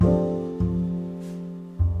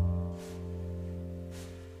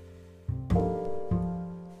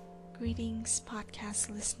Greetings, podcast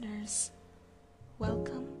listeners.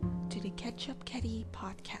 Welcome to the Ketchup Ketty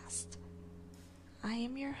podcast. I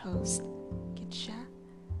am your host, Kitcha,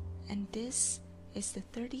 and this is the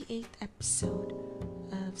 38th episode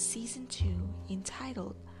of Season 2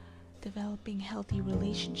 entitled Developing Healthy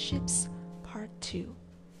Relationships, Part 2.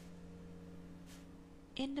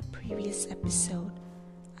 In the previous episode,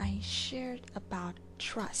 I shared about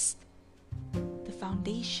trust, the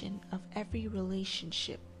foundation of every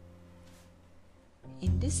relationship.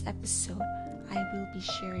 In this episode, I will be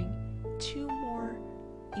sharing 2 more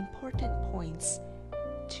important points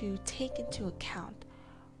to take into account,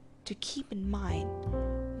 to keep in mind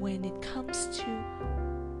when it comes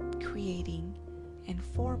to creating and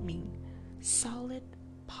forming solid,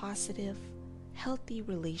 positive, healthy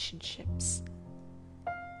relationships.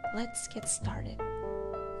 Let's get started.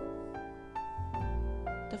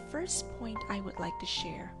 The first point I would like to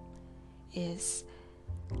share is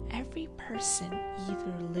every person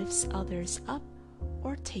either lifts others up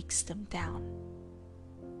or takes them down.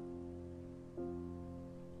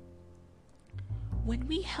 When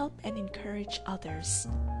we help and encourage others,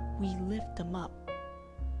 we lift them up.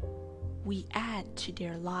 We add to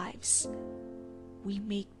their lives. We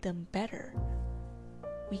make them better.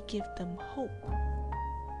 We give them hope.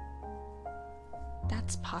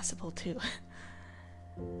 That's possible too.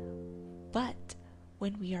 But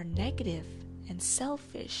when we are negative and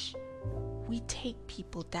selfish, we take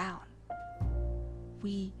people down.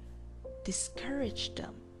 We discourage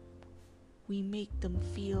them. We make them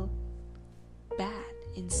feel bad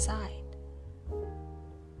inside.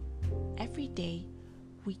 Every day,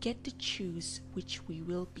 we get to choose which we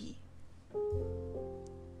will be.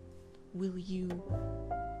 Will you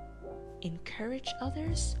encourage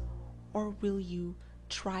others, or will you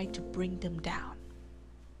try to bring them down?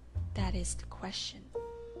 That is the question.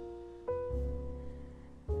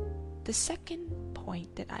 The second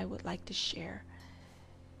point that I would like to share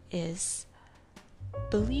is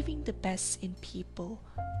believing the best in people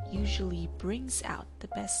usually brings out the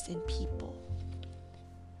best in people.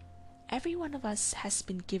 Every one of us has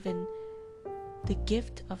been given the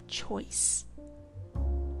gift of choice.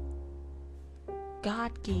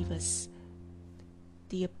 God gave us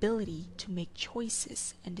the ability to make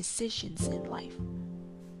choices and decisions in life.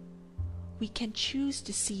 We can choose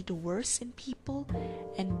to see the worst in people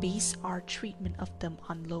and base our treatment of them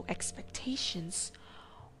on low expectations,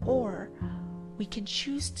 or we can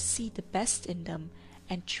choose to see the best in them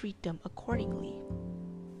and treat them accordingly.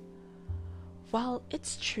 While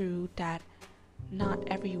it's true that not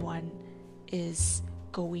everyone is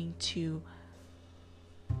going to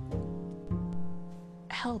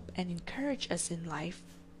help and encourage us in life,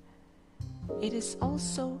 it is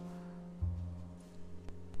also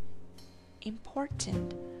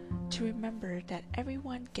important to remember that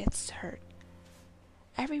everyone gets hurt.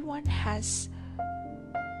 Everyone has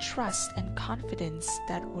trust and confidence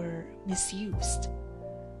that were misused.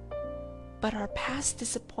 But our past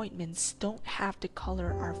disappointments don't have to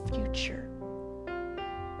color our future.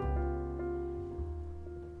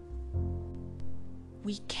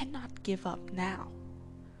 We cannot give up now.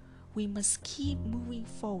 We must keep moving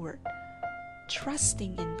forward,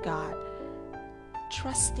 trusting in God,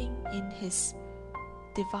 trusting in His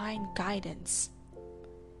divine guidance.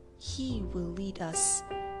 He will lead us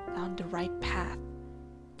down the right path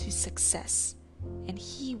to success, and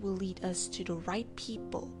He will lead us to the right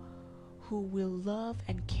people who will love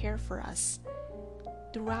and care for us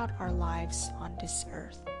throughout our lives on this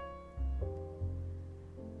earth.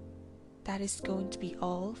 That is going to be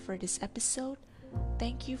all for this episode.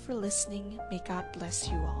 Thank you for listening. May God bless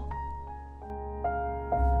you all.